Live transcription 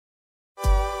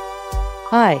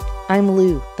Hi, I'm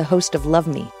Lou, the host of Love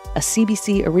Me, a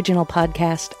CBC original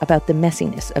podcast about the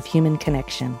messiness of human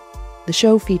connection. The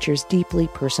show features deeply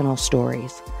personal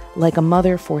stories, like a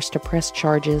mother forced to press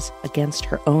charges against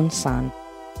her own son,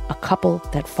 a couple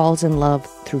that falls in love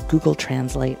through Google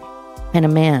Translate, and a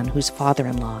man whose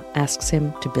father-in-law asks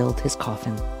him to build his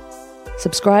coffin.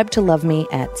 Subscribe to Love Me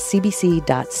at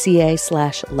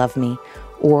cbc.ca/loveme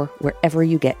or wherever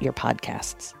you get your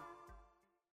podcasts.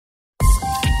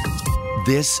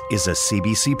 This is a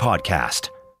CBC podcast.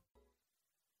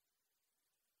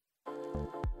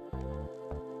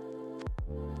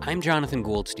 I'm Jonathan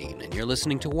Goldstein, and you're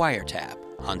listening to Wiretap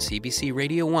on CBC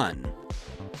Radio 1.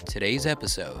 Today's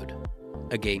episode,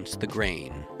 Against the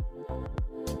Grain.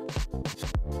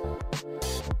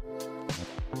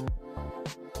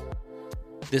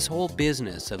 This whole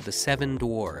business of the 7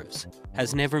 dwarves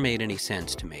has never made any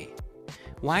sense to me.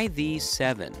 Why these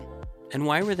 7? And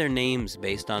why were their names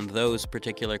based on those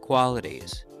particular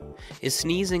qualities? Is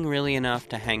sneezing really enough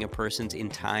to hang a person's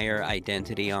entire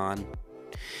identity on?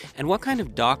 And what kind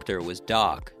of doctor was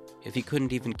Doc if he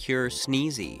couldn't even cure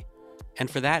sneezy?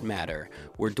 And for that matter,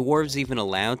 were dwarves even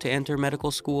allowed to enter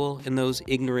medical school in those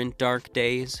ignorant, dark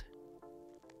days?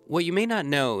 What you may not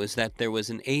know is that there was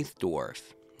an 8th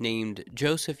dwarf named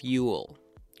Joseph Yule,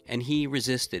 and he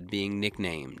resisted being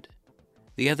nicknamed.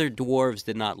 The other dwarves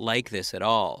did not like this at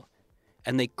all,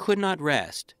 and they could not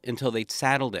rest until they'd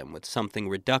saddled him with something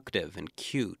reductive and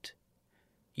cute.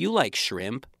 "You like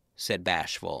shrimp," said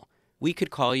Bashful. "We could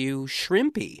call you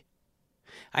Shrimpy."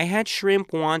 "I had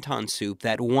shrimp wonton soup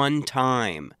that one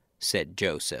time," said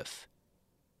Joseph.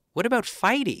 "What about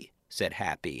Fighty?" said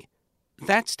Happy.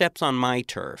 "That steps on my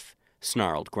turf,"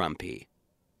 snarled Grumpy.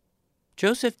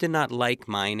 Joseph did not like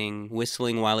mining,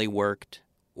 whistling while he worked,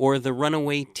 or the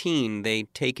runaway teen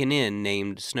they'd taken in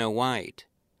named Snow White.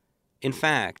 In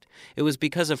fact, it was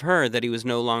because of her that he was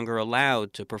no longer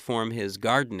allowed to perform his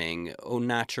gardening au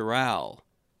naturel.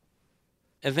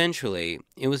 Eventually,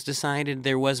 it was decided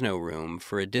there was no room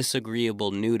for a disagreeable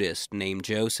nudist named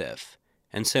Joseph,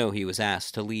 and so he was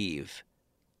asked to leave.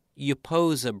 "You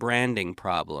pose a branding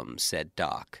problem," said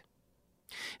Doc.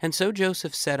 And so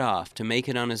Joseph set off to make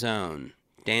it on his own,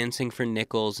 dancing for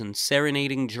nickels and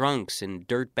serenading drunks in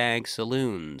dirtbag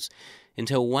saloons,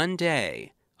 until one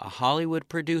day a Hollywood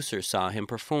producer saw him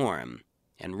perform,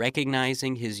 and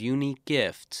recognizing his unique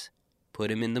gifts, put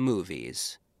him in the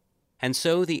movies. And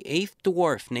so the 8th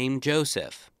dwarf named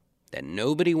Joseph, that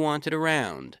nobody wanted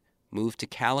around, moved to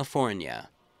California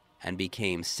and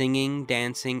became singing,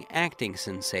 dancing, acting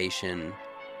sensation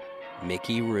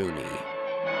Mickey Rooney.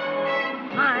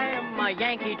 I'm a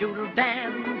Yankee Doodle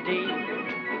dandy,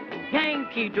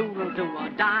 Yankee Doodle do or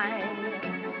die,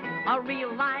 a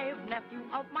real live nephew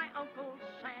of my uncle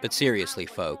Sam. But seriously,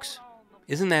 folks,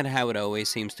 isn't that how it always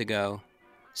seems to go?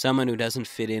 Someone who doesn't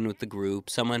fit in with the group,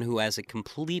 someone who has a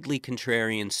completely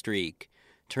contrarian streak,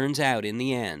 turns out, in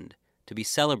the end, to be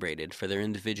celebrated for their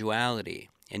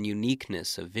individuality and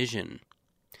uniqueness of vision.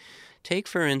 Take,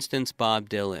 for instance, Bob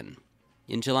Dylan.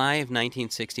 In July of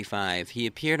 1965, he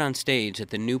appeared on stage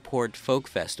at the Newport Folk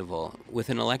Festival with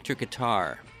an electric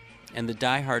guitar, and the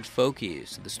diehard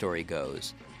folkies, the story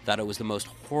goes, thought it was the most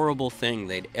horrible thing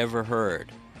they'd ever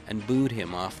heard, and booed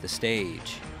him off the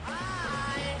stage.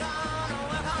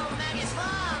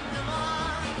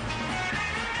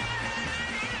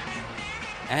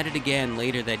 At it again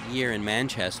later that year in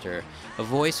Manchester, a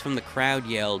voice from the crowd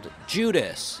yelled,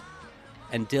 "Judas!"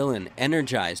 And Dylan,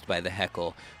 energized by the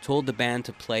heckle, told the band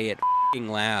to play it f***ing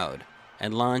loud,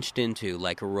 and launched into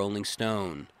Like a Rolling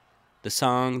Stone, the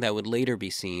song that would later be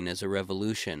seen as a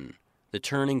revolution, the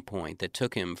turning point that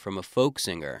took him from a folk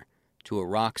singer to a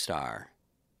rock star.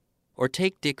 Or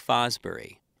take Dick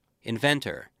Fosbury,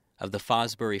 inventor of the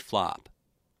Fosbury flop,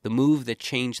 the move that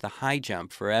changed the high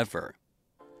jump forever.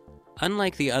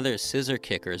 Unlike the other scissor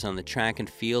kickers on the track and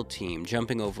field team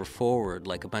jumping over forward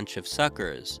like a bunch of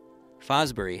suckers,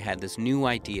 Fosbury had this new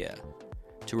idea,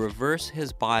 to reverse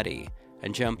his body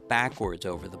and jump backwards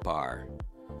over the bar.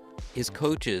 His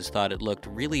coaches thought it looked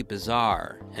really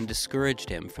bizarre and discouraged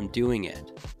him from doing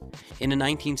it. In a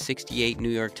 1968 New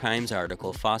York Times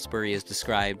article, Fosbury is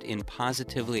described in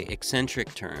positively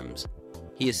eccentric terms.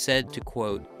 He is said to,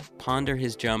 quote, ponder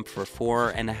his jump for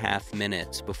 4.5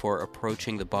 minutes before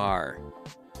approaching the bar.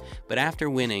 But after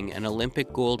winning an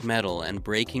Olympic gold medal and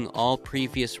breaking all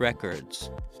previous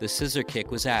records, the scissor kick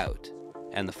was out,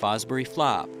 and the Fosbury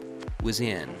flop was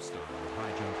in.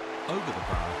 Over the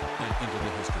bar and into the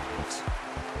history books.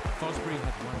 Fosbury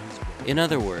had won his gold. In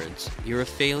other words, you're a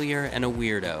failure and a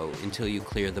weirdo until you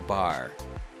clear the bar.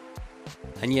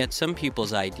 And yet some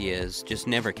people's ideas just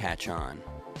never catch on.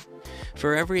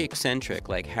 For every eccentric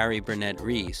like Harry Burnett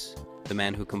Reese, the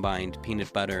man who combined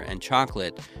peanut butter and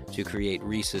chocolate to create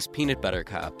Reese's peanut butter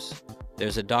cups,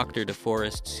 there's a Dr.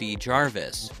 DeForest C.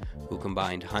 Jarvis who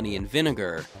combined honey and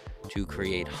vinegar to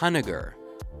create Honegar.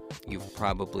 You've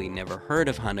probably never heard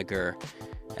of Honegar,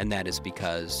 and that is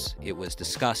because it was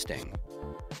disgusting.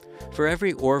 For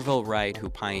every Orville Wright who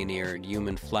pioneered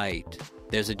human flight,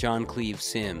 there's a John Cleve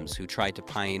Sims who tried to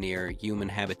pioneer human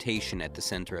habitation at the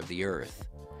center of the Earth.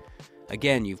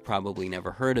 Again, you've probably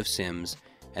never heard of Sims,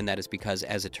 and that is because,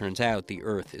 as it turns out, the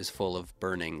Earth is full of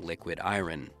burning liquid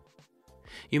iron.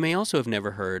 You may also have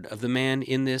never heard of the man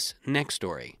in this next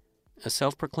story, a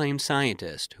self-proclaimed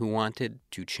scientist who wanted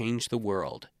to change the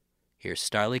world. Here's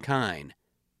Starlee Kine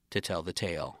to tell the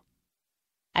tale.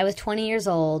 I was 20 years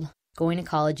old, going to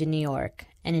college in New York,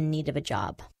 and in need of a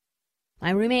job. My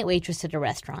roommate waitressed at a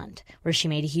restaurant where she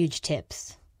made huge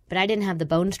tips, but I didn't have the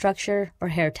bone structure or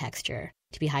hair texture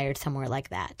to be hired somewhere like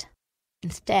that.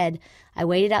 Instead, I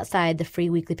waited outside the Free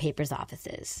Weekly Paper's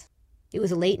offices. It was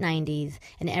the late 90s,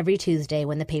 and every Tuesday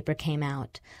when the paper came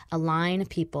out, a line of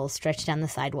people stretched down the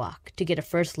sidewalk to get a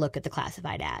first look at the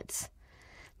classified ads.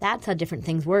 That's how different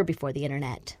things were before the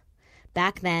internet.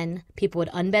 Back then, people would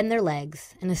unbend their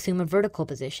legs and assume a vertical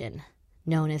position,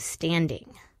 known as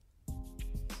standing.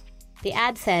 The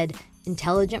ad said,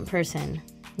 "Intelligent person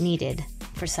needed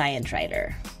for science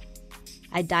writer."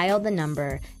 I dialed the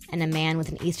number, and a man with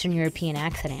an Eastern European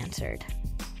accent answered.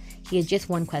 He had just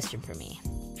one question for me.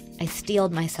 I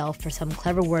steeled myself for some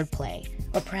clever wordplay,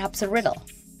 or perhaps a riddle.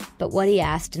 But what he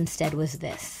asked instead was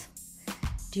this: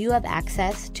 "Do you have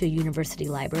access to a university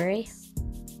library?"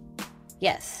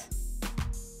 "Yes."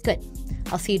 "Good.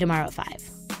 I'll see you tomorrow at 5.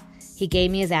 He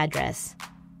gave me his address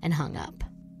and hung up.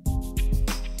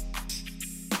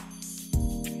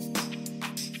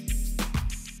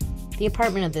 The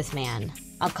apartment of this man,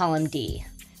 I'll call him D,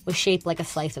 was shaped like a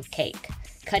slice of cake,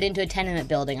 cut into a tenement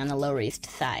building on the Lower East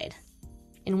Side.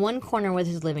 In one corner was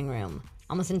his living room,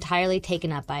 almost entirely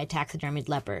taken up by a taxidermied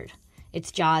leopard,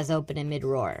 its jaws open in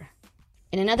mid-roar.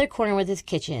 In another corner was his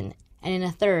kitchen, and in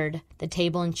a third, the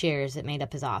table and chairs that made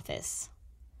up his office.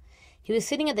 He was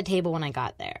sitting at the table when I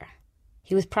got there.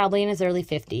 He was probably in his early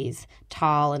 50s,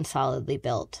 tall and solidly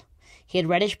built. He had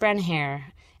reddish-brown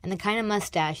hair and the kind of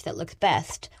mustache that looks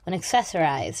best when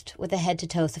accessorized with a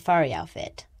head-to-toe safari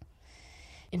outfit.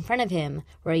 In front of him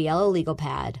were a yellow legal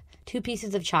pad, 2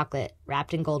 pieces of chocolate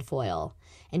wrapped in gold foil,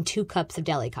 and 2 cups of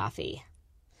deli coffee.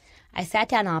 I sat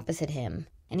down opposite him,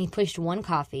 and he pushed 1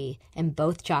 coffee and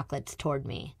both chocolates toward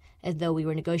me, as though we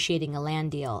were negotiating a land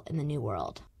deal in the New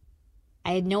World.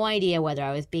 I had no idea whether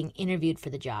I was being interviewed for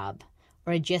the job,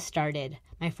 or had just started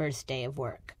my first day of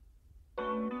work.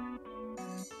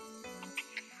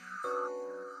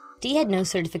 Dee had no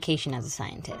certification as a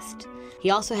scientist. He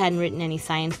also hadn't written any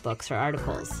science books or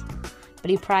articles,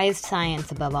 but he prized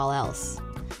science above all else.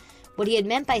 What he had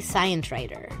meant by science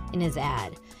writer in his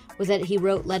ad was that he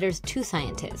wrote letters to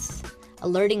scientists,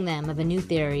 alerting them of a new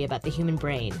theory about the human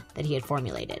brain that he had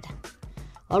formulated.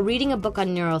 While reading a book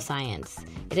on neuroscience,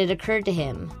 it had occurred to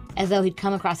him, as though he'd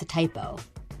come across a typo,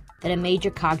 that a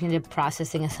major cognitive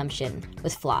processing assumption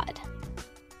was flawed.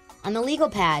 On the legal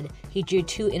pad, he drew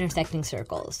 2 intersecting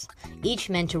circles,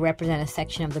 each meant to represent a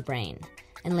section of the brain,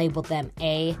 and labeled them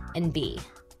A and B.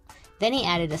 Then he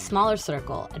added a smaller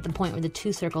circle at the point where the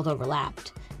 2 circles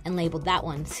overlapped, and labeled that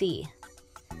one C.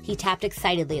 He tapped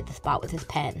excitedly at the spot with his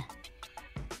pen.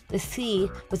 The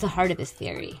C was the heart of his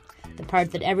theory, the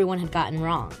part that everyone had gotten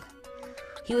wrong.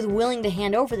 He was willing to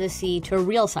hand over the C to a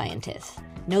real scientist,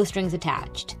 no strings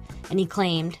attached, and he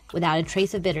claimed, without a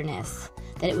trace of bitterness,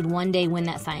 that it would one day win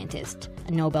that scientist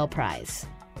a Nobel Prize.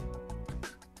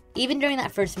 Even during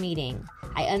that first meeting,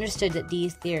 I understood that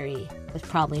Dee's theory was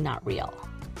probably not real.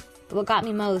 But what got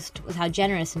me most was how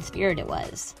generous in spirit it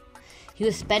was. He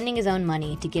was spending his own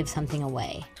money to give something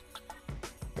away.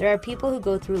 There are people who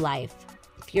go through life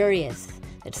furious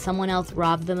that someone else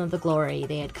robbed them of the glory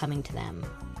they had coming to them.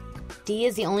 Dee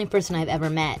is the only person I've ever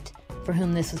met for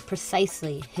whom this was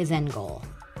precisely his end goal.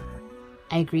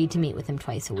 I agreed to meet with him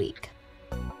twice a week.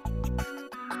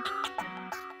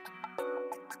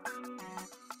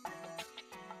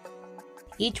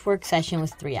 Each work session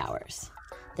was 3 hours.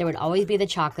 There would always be the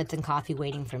chocolates and coffee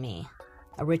waiting for me,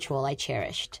 a ritual I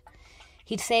cherished.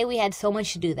 He'd say we had so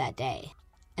much to do that day,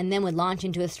 and then would launch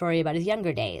into a story about his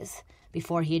younger days,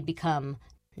 before he had become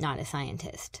not a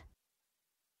scientist.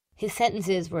 His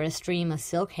sentences were a stream of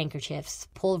silk handkerchiefs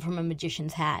pulled from a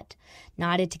magician's hat,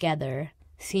 knotted together,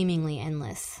 seemingly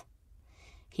endless.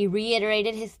 He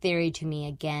reiterated his theory to me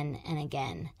again and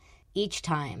again, each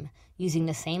time using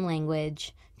the same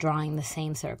language, drawing the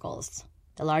same circles.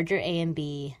 The larger A and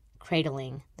B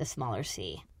cradling the smaller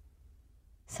C.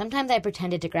 Sometimes I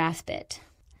pretended to grasp it.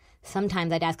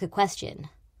 Sometimes I'd ask a question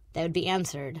that would be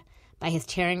answered by his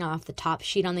tearing off the top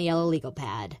sheet on the yellow legal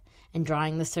pad and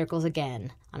drawing the circles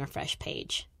again on a fresh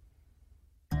page.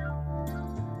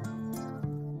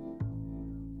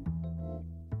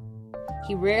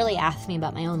 He rarely asked me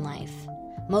about my own life,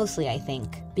 mostly, I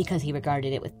think, because he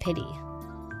regarded it with pity.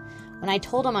 When I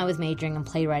told him I was majoring in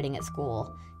playwriting at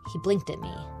school, he blinked at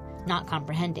me, not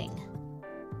comprehending.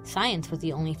 Science was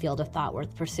the only field of thought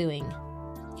worth pursuing.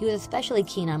 He was especially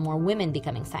keen on more women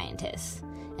becoming scientists,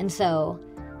 and so,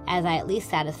 as I at least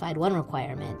satisfied one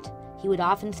requirement, he would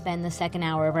often spend the second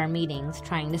hour of our meetings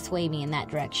trying to sway me in that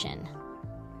direction.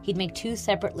 He'd make 2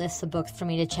 separate lists of books for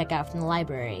me to check out from the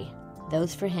library,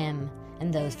 those for him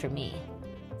and those for me.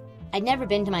 I'd never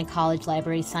been to my college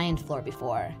library's science floor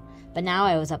before, but now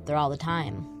I was up there all the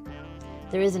time.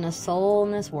 There isn't a soul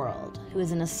in this world who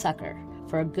isn't a sucker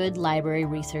for a good library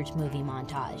research movie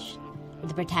montage, where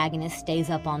the protagonist stays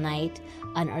up all night,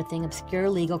 unearthing obscure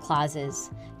legal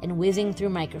clauses and whizzing through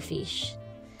microfiche.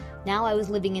 Now I was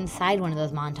living inside one of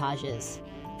those montages,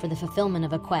 for the fulfillment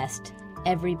of a quest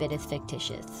every bit as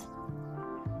fictitious.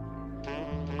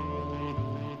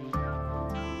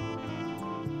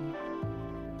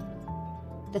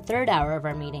 The third hour of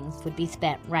our meetings would be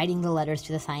spent writing the letters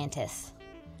to the scientists.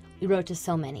 We wrote to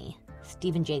so many: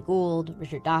 Stephen Jay Gould,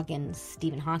 Richard Dawkins,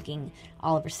 Stephen Hawking,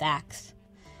 Oliver Sacks.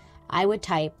 I would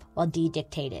type while Dee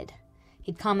dictated.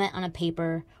 He'd comment on a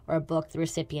paper or a book the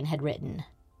recipient had written.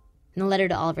 In the letter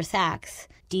to Oliver Sacks,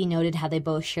 Dee noted how they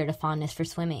both shared a fondness for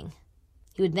swimming.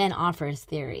 He would then offer his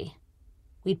theory.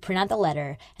 We'd print out the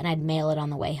letter, and I'd mail it on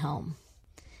the way home.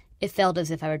 It felt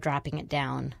as if I were dropping it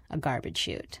down a garbage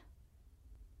chute.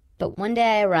 But one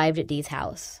day I arrived at Dee's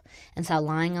house and saw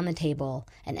lying on the table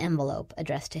an envelope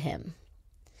addressed to him.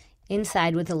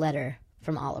 Inside was a letter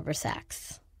from Oliver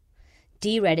Sacks.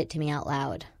 Dee read it to me out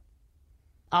loud.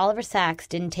 Oliver Sacks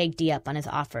didn't take Dee up on his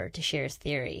offer to share his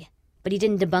theory, but he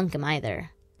didn't debunk him either.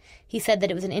 He said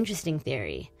that it was an interesting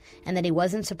theory, and that he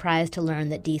wasn't surprised to learn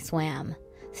that Dee swam,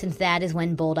 since that is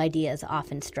when bold ideas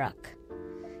often struck.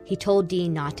 He told Dee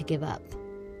not to give up.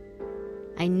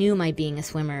 I knew my being a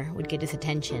swimmer would get his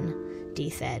attention, Dee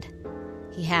said.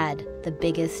 He had the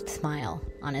biggest smile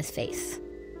on his face.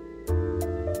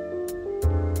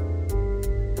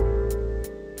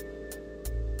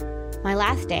 My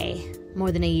last day,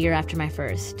 more than a year after my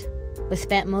first, was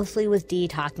spent mostly with Dee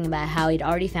talking about how he'd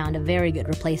already found a very good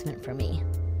replacement for me.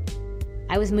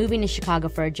 I was moving to Chicago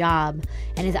for a job,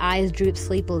 and his eyes drooped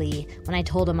sleepily when I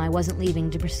told him I wasn't leaving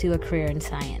to pursue a career in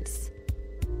science.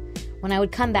 When I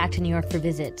would come back to New York for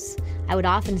visits, I would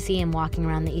often see him walking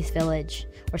around the East Village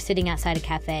or sitting outside a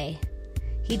cafe.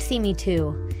 He'd see me too,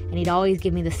 and he'd always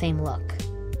give me the same look,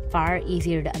 far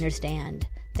easier to understand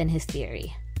than his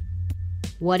theory.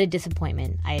 What a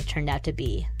disappointment I had turned out to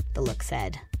be, the look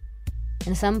said.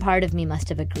 And some part of me must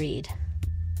have agreed,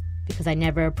 because I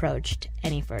never approached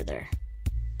any further.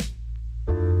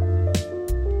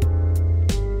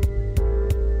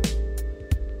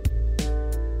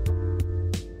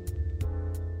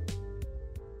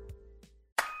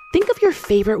 Think of your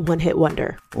favorite one-hit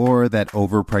wonder. Or that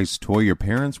overpriced toy your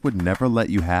parents would never let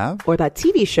you have. Or that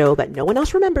TV show that no one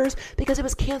else remembers because it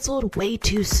was canceled way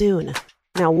too soon.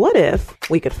 Now what if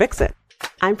we could fix it?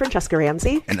 I'm Francesca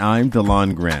Ramsey. And I'm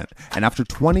DeLon Grant. And after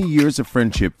 20 years of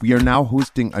friendship, we are now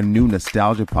hosting a new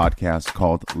nostalgia podcast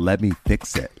called Let Me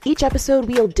Fix It. Each episode,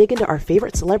 we'll dig into our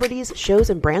favorite celebrities, shows,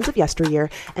 and brands of yesteryear,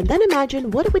 and then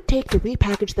imagine what it would take to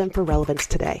repackage them for relevance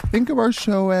today. Think of our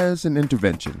show as an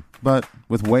intervention, but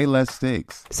with way less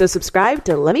stakes. So subscribe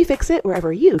to Let Me Fix It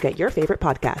wherever you get your favorite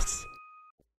podcasts.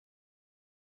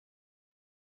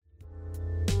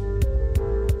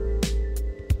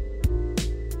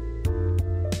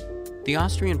 The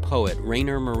Austrian poet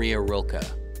Rainer Maria Rilke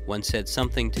once said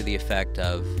something to the effect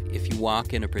of, if you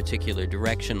walk in a particular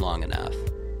direction long enough,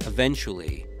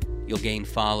 eventually you'll gain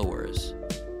followers.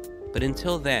 But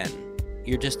until then,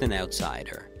 you're just an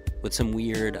outsider with some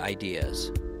weird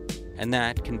ideas, and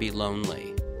that can be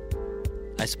lonely.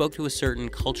 I spoke to a certain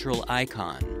cultural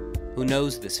icon who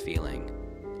knows this feeling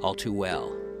all too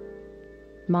well.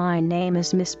 My name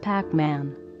is Miss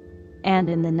Pac-Man, and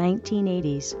in the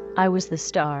 1980s, I was the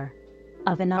star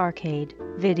of an arcade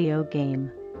video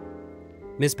game.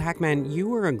 Ms. Pac-Man, you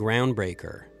were a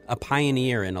groundbreaker, a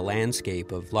pioneer in a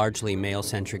landscape of largely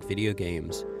male-centric video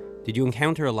games. Did you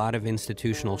encounter a lot of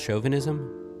institutional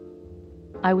chauvinism?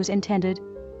 I was intended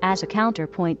as a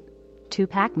counterpoint to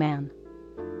Pac-Man,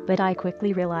 but I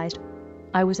quickly realized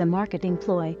I was a marketing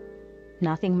ploy,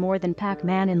 nothing more than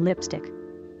Pac-Man in lipstick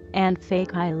and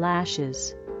fake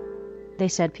eyelashes. They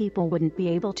said people wouldn't be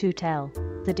able to tell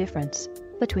the difference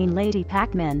between Lady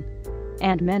Pac-Man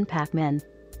and Men Pac-Man.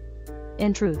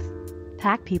 In truth,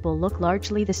 Pac people look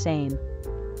largely the same.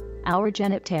 Our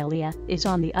genitalia is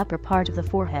on the upper part of the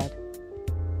forehead,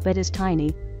 but is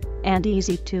tiny and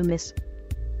easy to miss.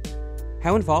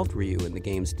 How involved were you in the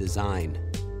game's design?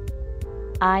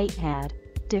 I had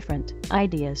different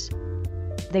ideas.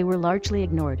 They were largely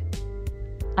ignored.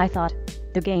 I thought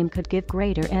the game could give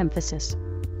greater emphasis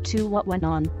to what went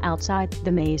on outside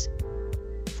the maze.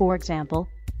 For example,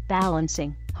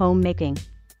 balancing homemaking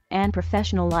and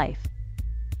professional life.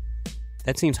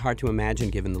 That seems hard to imagine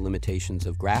given the limitations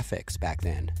of graphics back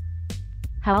then.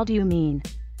 How do you mean?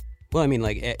 Well, I mean,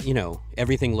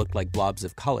 everything looked like blobs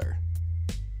of color.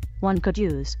 One could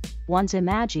use one's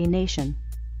imagination.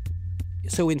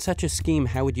 So in such a scheme,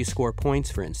 how would you score points,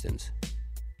 for instance?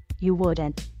 You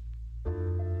wouldn't.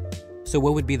 So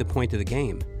what would be the point of the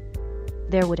game?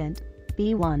 There wouldn't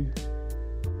be one.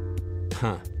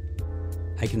 Huh.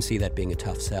 I can see that being a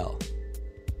tough sell.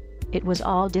 It was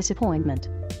all disappointment.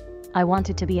 I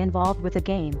wanted to be involved with a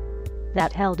game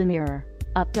that held a mirror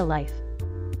up to life.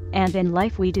 And in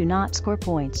life we do not score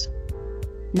points.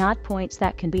 Not points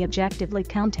that can be objectively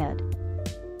counted.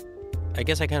 I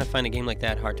guess I kind of find a game like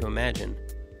that hard to imagine.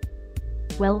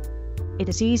 Well, it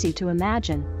is easy to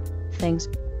imagine things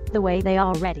the way they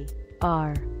already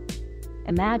are.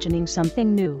 Imagining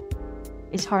something new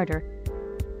is harder.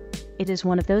 It is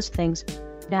one of those things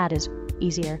that is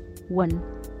easier when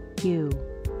you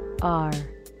are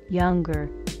younger.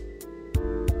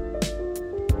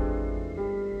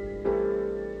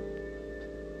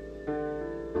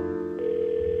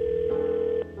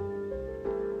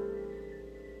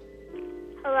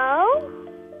 Hello?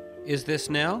 Is this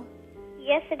Nell?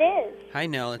 Yes, it is. Hi,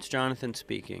 Nell. It's Jonathan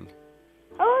speaking.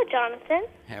 Hello, Jonathan.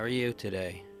 How are you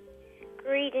today?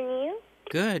 Great, and you?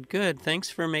 Good, good. Thanks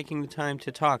for making the time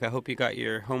to talk. I hope you got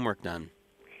your homework done.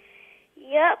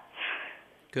 Yep.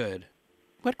 Good.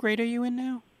 What grade are you in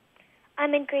now?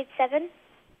 I'm in grade 7.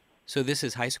 So this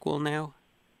is high school now?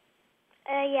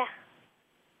 Yeah.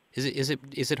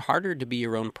 Is it harder to be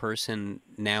your own person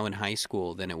now in high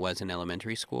school than it was in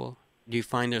elementary school? Do you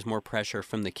find there's more pressure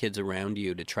from the kids around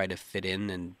you to try to fit in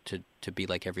and to be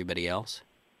like everybody else?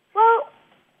 Well,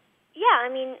 yeah, I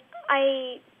mean,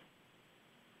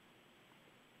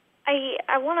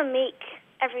 I want to make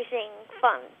everything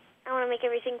fun. I want to make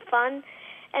everything fun,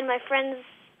 and my friends,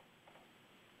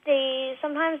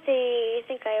 sometimes they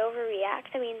think I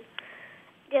overreact. I mean,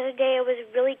 the other day I was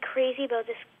really crazy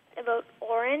about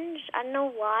orange. I don't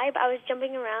know why, but I was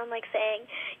jumping around like saying,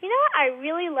 you know what, I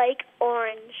really like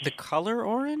orange. The color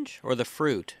orange or the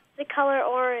fruit? The color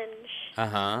orange.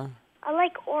 Uh-huh. I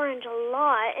like orange a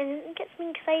lot, and it gets me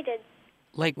excited.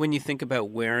 Like when you think about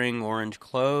wearing orange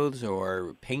clothes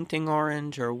or painting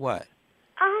orange or what?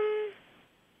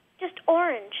 Just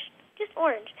orange. Just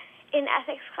orange. In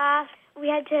ethics class, we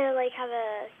had to have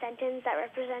a sentence that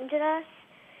represented us.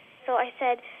 So I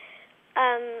said,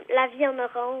 la vie en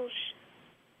orange.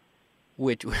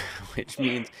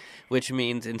 Which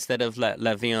means instead of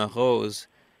la vie en rose,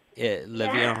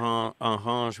 la vie en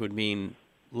orange would mean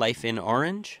life in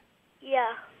orange?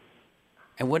 Yeah.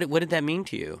 And what did that mean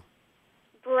to you?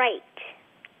 Bright.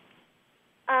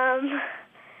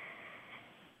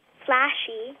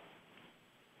 Flashy.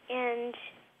 And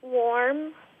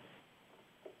warm.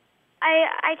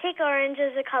 I take orange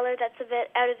as a color that's a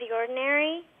bit out of the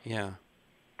ordinary. Yeah.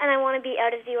 And I want to be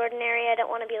out of the ordinary. I don't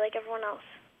want to be like everyone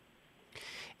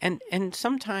else. And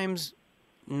sometimes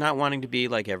not wanting to be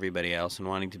like everybody else and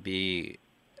wanting to be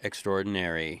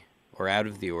extraordinary or out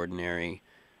of the ordinary,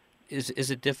 is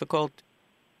it difficult?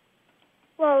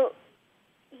 Well,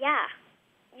 yeah.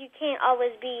 You can't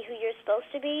always be who you're supposed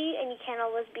to be, and you can't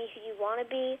always be who you want to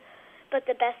be. But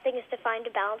the best thing is to find a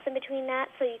balance in between that,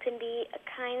 so you can be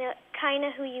kind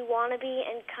of who you want to be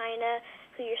and kind of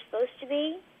who you're supposed to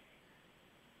be.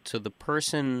 So the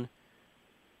person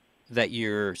that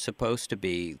you're supposed to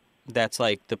be, that's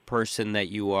like the person that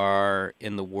you are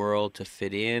in the world to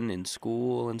fit in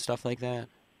school and stuff like that?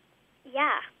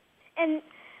 Yeah. And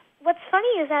what's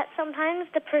funny is that sometimes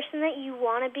the person that you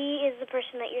want to be is the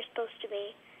person that you're supposed to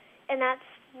be. And that's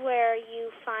where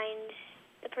you find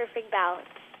the perfect balance.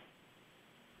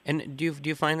 And do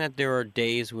you find that there are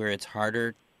days where it's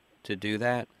harder to do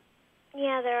that?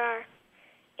 Yeah, there are.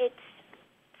 It's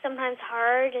sometimes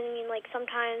hard, and I mean,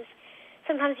 sometimes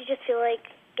you just feel like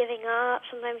giving up.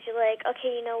 Sometimes you're like,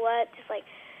 okay, you know what?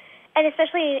 And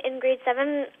especially in grade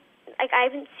 7, I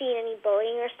haven't seen any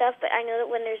bullying or stuff, but I know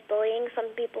that when there's bullying, some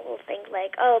people will think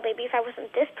oh, maybe if I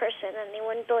wasn't this person, then they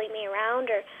wouldn't bully me around,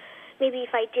 or maybe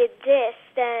if I did this,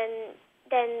 then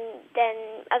then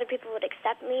other people would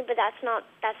accept me, but that's not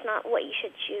what you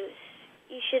should choose.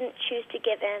 You shouldn't choose to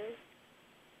give in.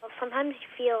 Sometimes you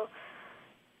feel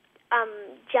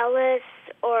jealous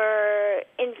or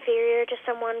inferior to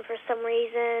someone for some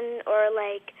reason, or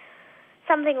like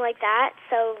something like that,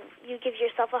 so you give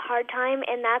yourself a hard time,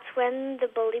 and that's when the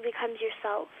bully becomes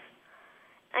yourself.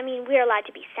 I mean, we're allowed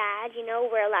to be sad, you know,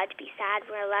 we're allowed to be sad,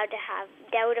 we're allowed to have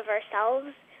doubt of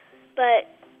ourselves, but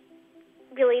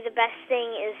really the best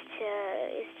thing is to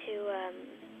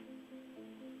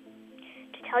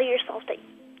tell yourself that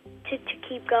to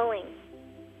keep going.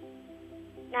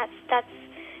 That's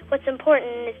what's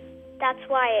important. That's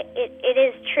why it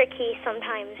is tricky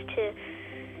sometimes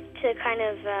to kind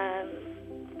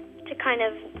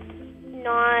of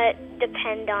not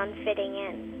depend on fitting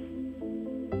in.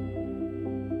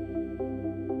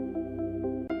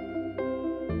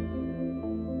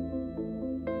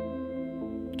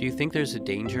 Do you think there's a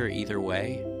danger either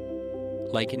way?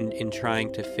 Like in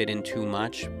trying to fit in too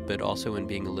much, but also in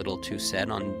being a little too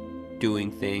set on doing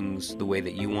things the way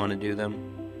that you want to do them?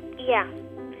 Yeah.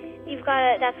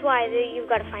 That's why you've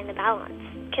got to find the balance.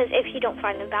 Because if you don't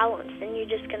find the balance, then you're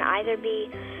just going to either be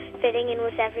fitting in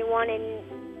with everyone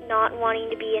and not wanting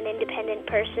to be an independent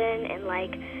person and,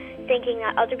 like, thinking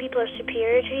that other people are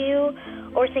superior to you,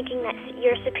 or thinking that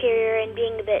you're superior and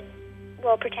being a bit,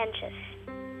 well, pretentious.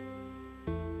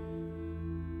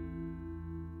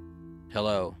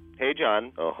 Hello. Hey,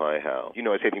 John. Oh, hi, Hal. You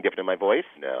notice anything different in my voice?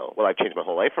 No. Well, I've changed my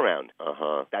whole life around.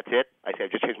 Uh-huh. That's it? I say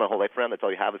I've just changed my whole life around? That's all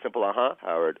you have? A simple uh-huh?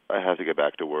 Howard, I have to get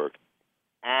back to work.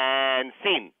 And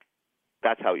scene.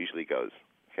 That's how it usually goes.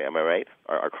 Okay, am I right?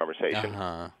 Our conversation.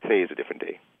 Uh-huh. Today is a different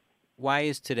day. Why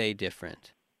is today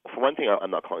different? For one thing,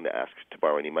 I'm not calling to ask to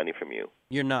borrow any money from you.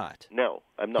 You're not? No,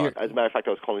 I'm not. As a matter of fact,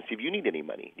 I was calling to see if you need any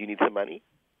money. Do you need some money?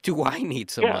 Do I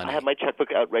need some money? I have my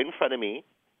checkbook out right in front of me.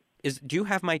 Do you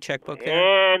have my checkbook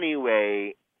there?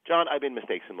 Anyway, John, I've made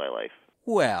mistakes in my life.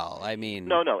 Well, I mean...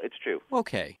 No, it's true.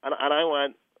 Okay. And I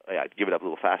want... Yeah, give it up a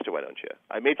little faster, why don't you?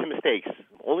 I made some mistakes.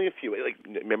 Only a few. Like,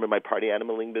 remember my party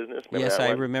animaling business? Remember yes, that I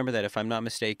one? remember that, if I'm not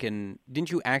mistaken.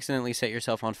 Didn't you accidentally set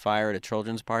yourself on fire at a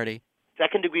children's party?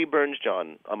 Second-degree burns,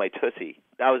 John, on my tussie.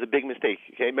 That was a big mistake,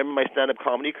 okay? Remember my stand-up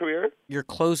comedy career? Your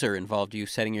closer involved you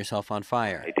setting yourself on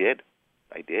fire. I did.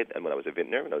 And when I was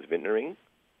vintnering...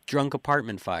 Drunk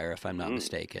apartment fire, if I'm not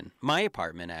mistaken. My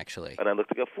apartment, actually. And I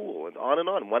looked like a fool, and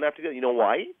on, one after the other. You know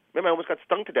why? Remember, I almost got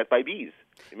stung to death by bees.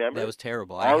 Remember? That was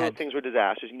terrible. All those things were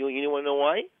disasters. You want to know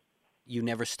why? You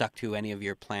never stuck to any of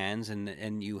your plans,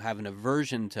 and you have an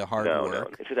aversion to hard work. No.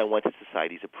 It's because I wanted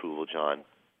society's approval, John.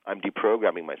 I'm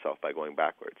deprogramming myself by going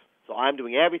backwards. So I'm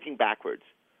doing everything backwards.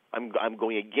 I'm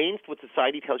going against what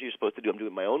society tells you you're supposed to do. I'm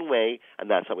doing it my own way, and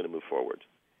that's how I'm going to move forward.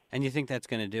 And you think that's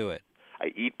going to do it?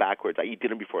 I eat backwards. I eat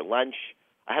dinner before lunch.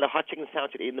 I had a hot chicken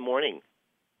sandwich at 8 in the morning.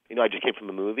 You know, I just came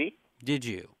from a movie. Did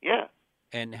you? Yeah.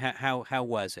 And how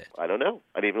was it? I don't know.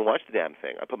 I didn't even watch the damn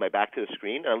thing. I put my back to the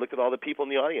screen, and I looked at all the people in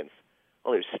the audience.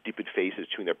 Oh, their stupid faces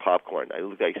chewing their popcorn. I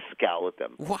scowl at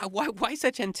them. Why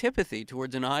such antipathy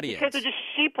towards an audience? Because they're just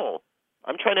sheeple.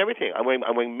 I'm trying everything. I'm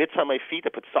wearing mitts on my feet. I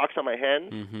put socks on my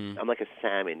hands. Mm-hmm. I'm like a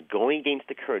salmon, going against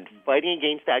the current, fighting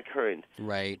against that current.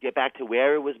 Right. Get back to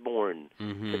where it was born.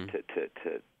 Mm-hmm.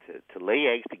 To lay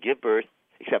eggs, to give birth.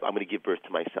 Except I'm going to give birth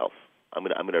to myself. I'm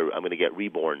going to get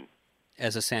reborn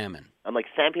as a salmon. I'm like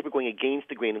sandpaper going against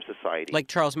the grain of society. Like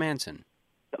Charles Manson.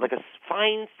 Like a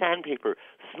fine sandpaper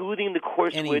smoothing the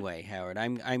coarse wood. Anyway, Howard,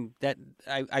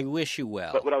 I wish you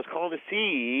well. But what I was calling to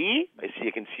see,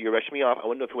 I can see you're rushing me off. I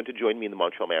wonder if you want to join me in the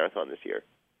Montreal Marathon this year.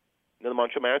 You know the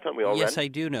Montreal Marathon? We all run? Yes, I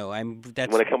do know. You want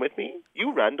to come with me?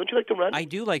 You run. Don't you like to run? I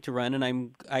do like to run,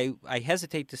 and I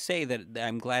hesitate to say that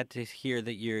I'm glad to hear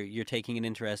that you're taking an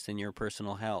interest in your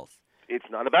personal health. It's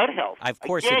not about health. Of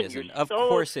course it isn't. Of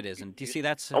course it isn't. Do you see,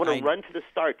 that's... I want to run to the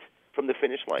start from the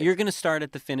finish line. You're going to start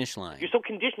at the finish line. You're so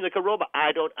conditioned like a robot.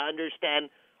 I don't understand.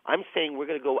 I'm saying we're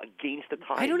going to go against the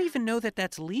tide. I don't even know that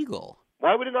that's legal.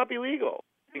 Why would it not be legal?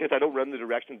 Because I don't run in the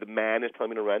direction the man is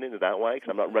telling me to run in? Is that why? Because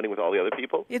I'm not running with all the other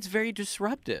people? It's very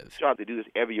disruptive. John, they do this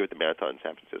every year at the marathon in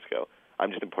San Francisco.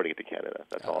 I'm just importing it to Canada.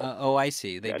 That's all. Oh, I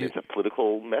see. They do. It's a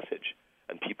political message.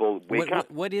 And people wake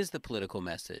up. What is the political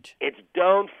message? It's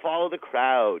don't follow the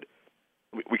crowd.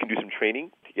 We can do some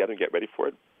training together and get ready for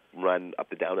it. Run up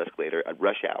the down escalator at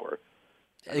rush hour.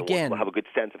 Again, we'll have a good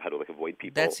sense of how to avoid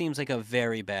people. That seems like a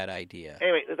very bad idea.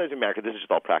 Anyway, this is America. This is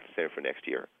just all practice there for next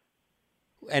year.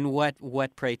 And what,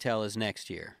 pray tell, is next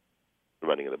year? The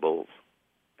running of the bulls.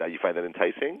 Now, you find that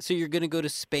enticing? So you're going to go to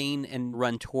Spain and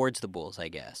run towards the bulls, I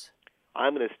guess.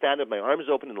 I'm going to stand with my arms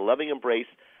open in a loving embrace,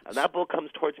 and that bull comes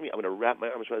towards me, I'm going to wrap my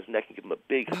arms around his neck and give him a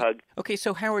big hug. Okay,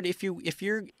 so Howard, if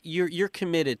you're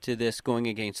committed to this going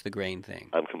against the grain thing.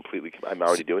 I'm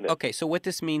already doing it. Okay, so what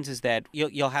this means is that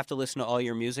you'll have to listen to all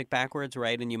your music backwards,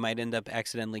 right? And you might end up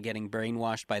accidentally getting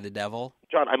brainwashed by the devil.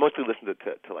 John, I mostly listen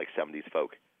to like 70s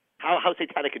folk. How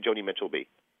satanic could Joni Mitchell be?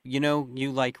 You know,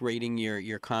 you like reading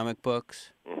your comic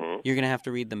books. Mm-hmm. You're going to have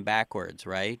to read them backwards,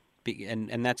 right?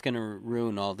 And that's going to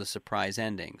ruin all the surprise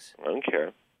endings. I don't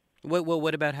care.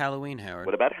 What about Halloween, Howard?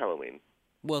 What about Halloween?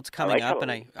 Well, it's coming up,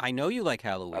 Halloween. and I know you like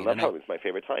Halloween. I love Halloween. It's my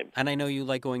favorite time. And I know you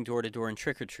like going door to door and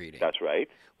trick-or-treating. That's right.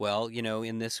 Well, you know,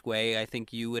 in this way, I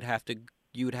think you would have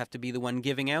to be the one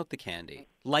giving out the candy,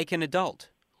 like an adult,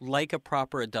 like a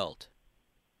proper adult.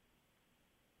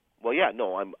 Well, yeah,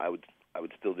 no, I would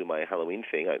still do my Halloween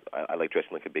thing. I like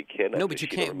dressing like a big kid. No, but you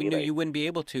can't. No, you wouldn't be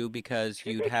able to because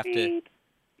you'd have to.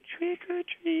 Trick or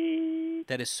treat.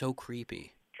 That is so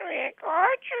creepy. Trick or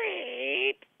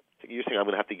treat. So you're saying I'm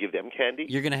going to have to give them candy?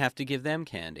 You're going to have to give them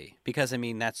candy because I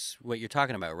mean that's what you're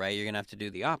talking about, right? You're going to have to do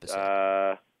the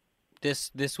opposite.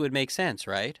 This would make sense,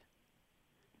 right?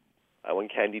 I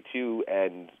want candy too,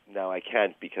 and now I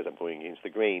can't because I'm going against the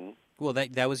grain. Well,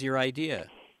 that was your idea.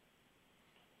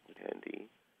 Candy.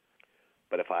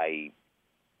 But if I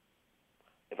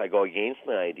go against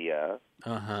my idea,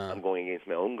 I'm going against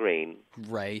my own grain.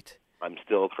 Right. I'm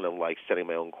still kind of like setting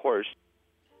my own course,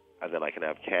 and then I can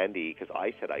have candy because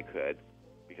I said I could,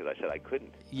 because I said I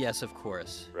couldn't. Yes, of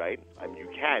course. Right? You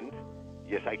can't.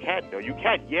 Yes, I can. No, you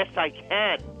can't. Yes, I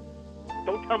can.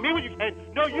 Don't tell me what you can.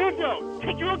 No, you don't.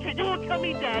 Take your own candy. You won't tell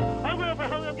me, Dad. I will for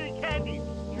how I'm getting candy.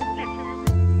 You get to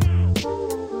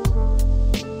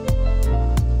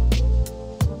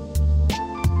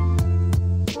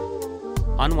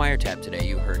On Wiretap today,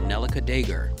 you heard Nellika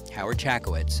Dager, Howard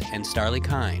Chakowitz, and Starlee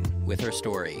Kine with her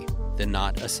story, The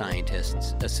Not a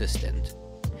Scientist's Assistant.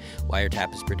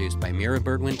 Wiretap is produced by Mira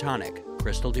Birdwin-Tonic,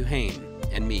 Crystal Duhane,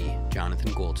 and me,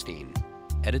 Jonathan Goldstein.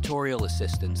 Editorial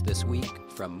assistance this week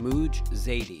from Mooj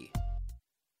Zaidi.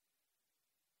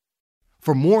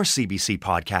 For more CBC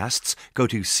podcasts, go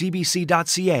to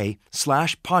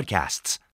cbc.ca/podcasts.